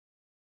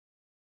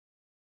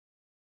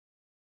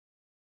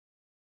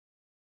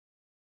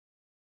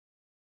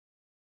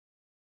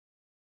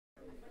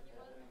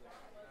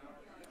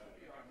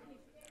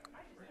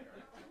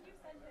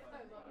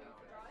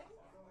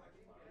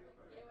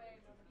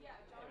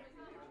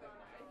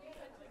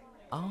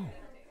Oh,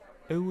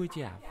 who would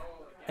you have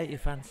at your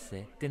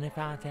fancy dinner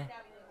party?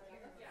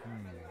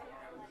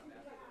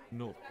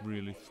 Not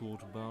really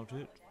thought about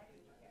it.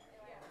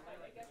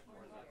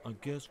 I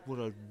guess what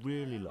I'd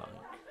really like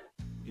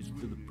is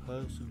for the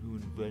person who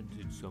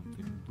invented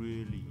something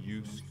really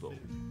useful,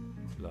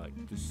 like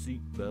the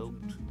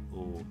seatbelt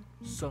or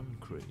sun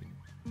cream,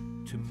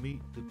 to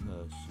meet the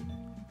person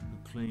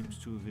who claims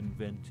to have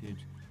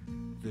invented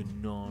the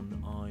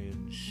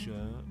non-iron shirt.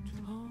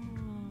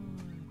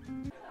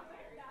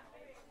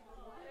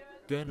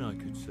 Then I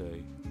could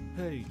say,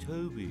 "Hey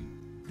Toby,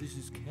 this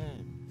is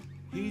Ken.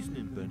 He's an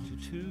inventor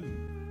too.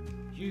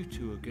 You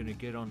two are gonna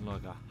get on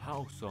like a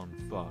house on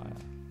fire."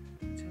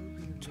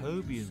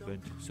 Toby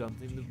invented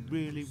something that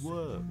really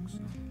works.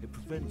 It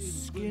prevents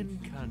skin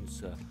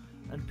cancer,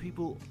 and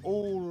people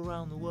all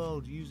around the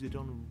world use it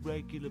on a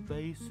regular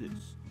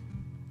basis.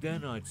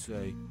 Then I'd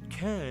say,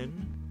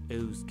 "Ken,"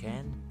 Who's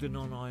Ken? the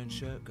non-iron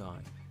shirt guy,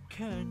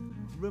 "Ken,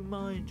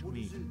 remind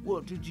me,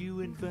 what did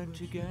you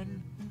invent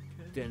again?"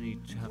 Then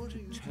he'd have to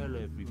tell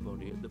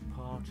everybody at the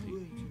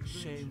party,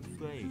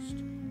 shamefaced,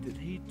 that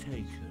he'd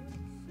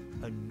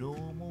taken a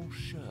normal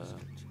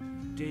shirt,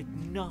 did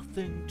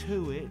nothing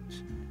to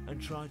it,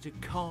 and tried to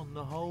con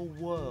the whole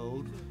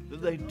world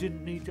that they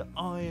didn't need to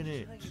iron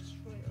it.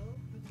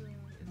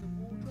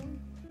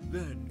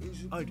 Then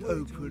I'd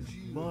open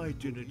my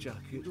dinner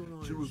jacket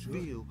to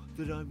reveal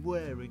that I'm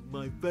wearing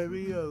my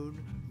very own,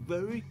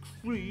 very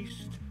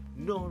creased,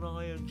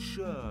 non-iron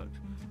shirt.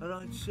 And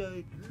I'd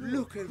say,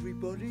 "Look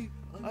everybody,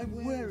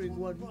 I'm wearing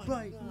one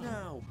right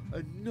now,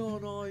 a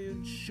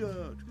non-iron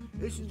shirt.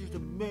 Isn't it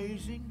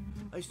amazing?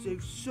 I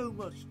saved so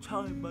much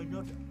time by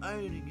not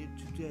ironing it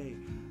today.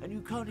 And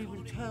you can't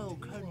even tell,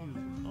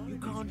 can you? You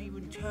can't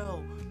even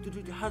tell that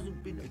it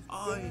hasn't been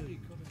ironed."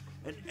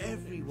 And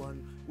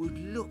everyone would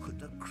look at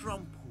the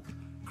crumpled,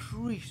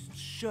 creased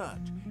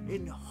shirt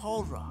in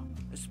horror,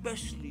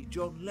 especially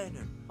John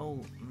Lennon.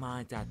 Oh,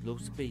 my dad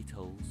loves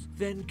Beatles.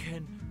 Then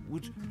Ken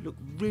would look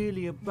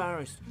really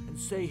embarrassed and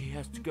say he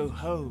has to go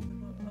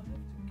home.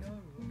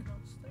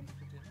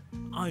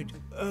 I'd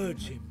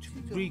urge him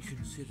to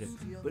reconsider,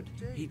 but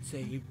he'd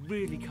say he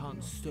really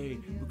can't stay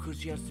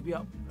because he has to be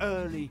up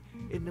early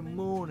in the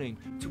morning,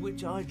 to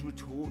which I'd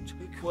retort,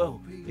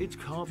 "Well, it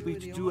can't be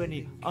to do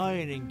any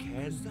ironing,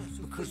 Ken,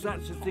 because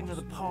that's a thing of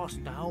the past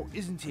now,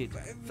 isn't it?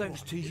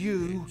 Thanks to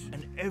you."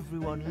 And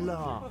everyone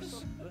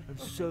laughs, and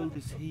so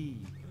does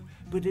he.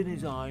 But in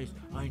his eyes,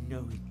 I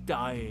know he's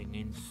dying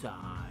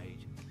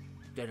inside.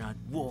 Then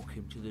I'd walk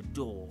him to the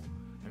door,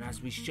 and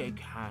as we shake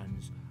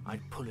hands,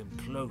 I'd pull him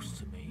close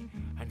to me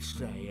and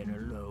say in a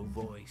low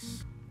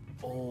voice,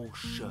 "All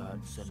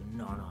shirts are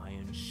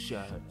non-iron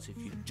shirts if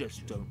you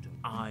just don't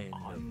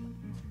iron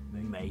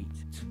them,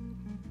 mate."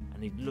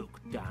 And he'd look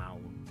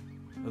down,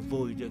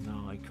 avoiding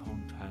eye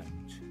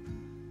contact,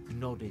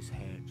 nod his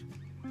head,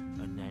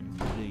 and then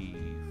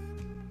leave.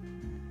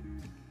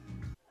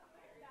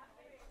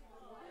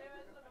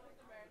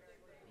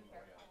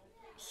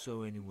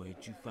 So anyway,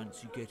 do you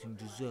fancy getting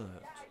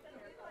dessert?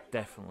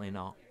 Definitely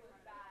not.